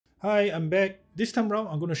Hi, I'm back. This time around,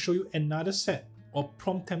 I'm going to show you another set of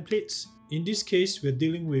prompt templates. In this case, we're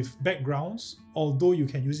dealing with backgrounds, although you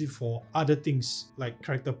can use it for other things like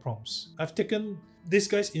character prompts. I've taken this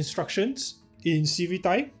guy's instructions in CV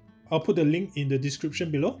type. I'll put the link in the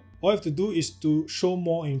description below. All I have to do is to show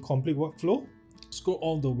more in complete workflow, scroll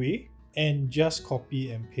all the way, and just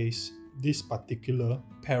copy and paste this particular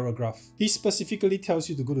paragraph. He specifically tells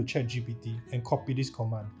you to go to ChatGPT and copy this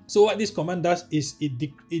command. So what this command does is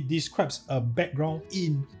it describes a background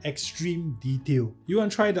in extreme detail. You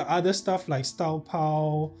want to try the other stuff like style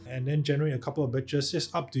pile and then generate a couple of batches,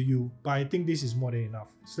 just up to you. But I think this is more than enough.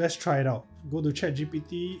 So let's try it out. Go to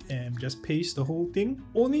ChatGPT and just paste the whole thing.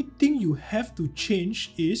 Only thing you have to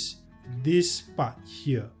change is this part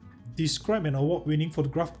here. Describe an award-winning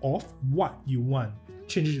photograph of what you want.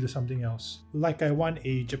 Change it to something else. Like I want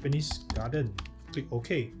a Japanese garden. Click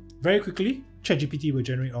OK. Very quickly, ChatGPT will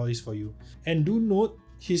generate all this for you. And do note,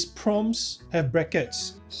 his prompts have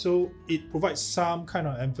brackets, so it provides some kind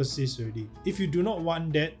of emphasis already. If you do not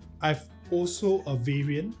want that, I've also a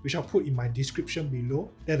variant, which I'll put in my description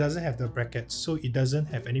below, that doesn't have the brackets. So it doesn't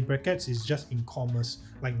have any brackets, it's just in commas,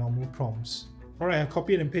 like normal prompts. Alright, I'll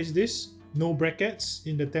copy and paste this. No brackets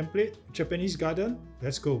in the template. Japanese garden.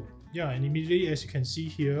 Let's go. Yeah, and immediately, as you can see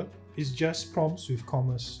here, it's just prompts with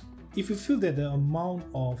commas. If you feel that the amount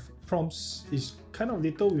of prompts is kind of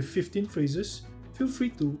little with 15 phrases, feel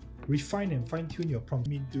free to refine and fine-tune your prompt.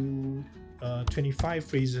 Let me do 25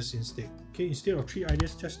 phrases instead. Okay, instead of 3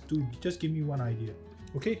 ideas, just give me 1 idea.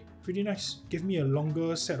 Okay, pretty nice. Give me a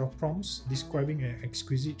longer set of prompts describing an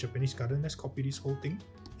exquisite Japanese garden. Let's copy this whole thing.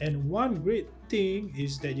 And one great thing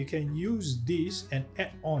is that you can use this and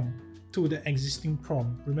add on to the existing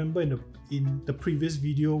prompt. Remember in the previous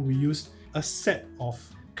video, we used a set of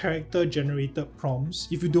character generated prompts.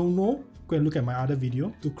 If you don't know, go and look at my other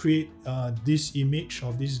video to create this image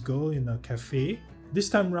of this girl in a cafe. This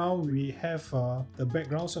time around, we have the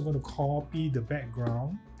background, so I'm going to copy the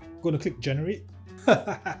background. I'm going to click generate.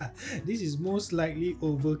 This is most likely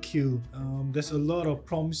overkill. There's a lot of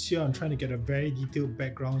prompts here. I'm trying to get a very detailed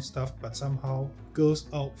background stuff, but somehow girl's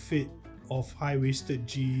outfit of high-waisted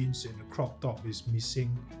jeans and a crop top is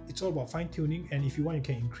missing. It's all about fine-tuning, and if you want, you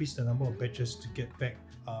can increase the number of batches to get back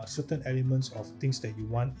certain elements of things that you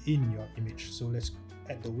want in your image. So let's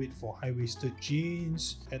add the weight for high-waisted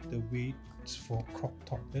jeans, add the weight for crop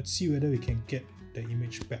top. Let's see whether we can get the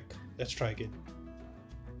image back. Let's try again.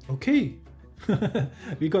 Okay.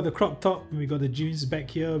 We got the crop top, we got the jeans back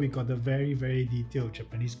here, we got the very detailed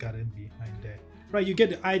Japanese garden behind there. Right, you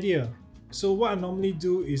get the idea. So what I normally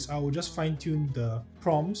do is I will just fine tune the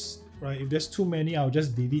prompts, right? If there's too many, I'll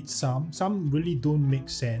just delete some. Some really don't make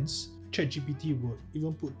sense. ChatGPT would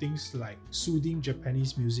even put things like soothing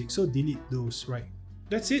Japanese music, so delete those, right?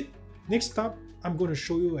 That's it. Next up, I'm going to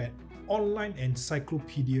show you an online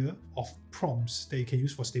encyclopedia of prompts that you can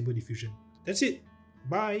use for Stable Diffusion. That's it.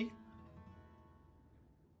 Bye.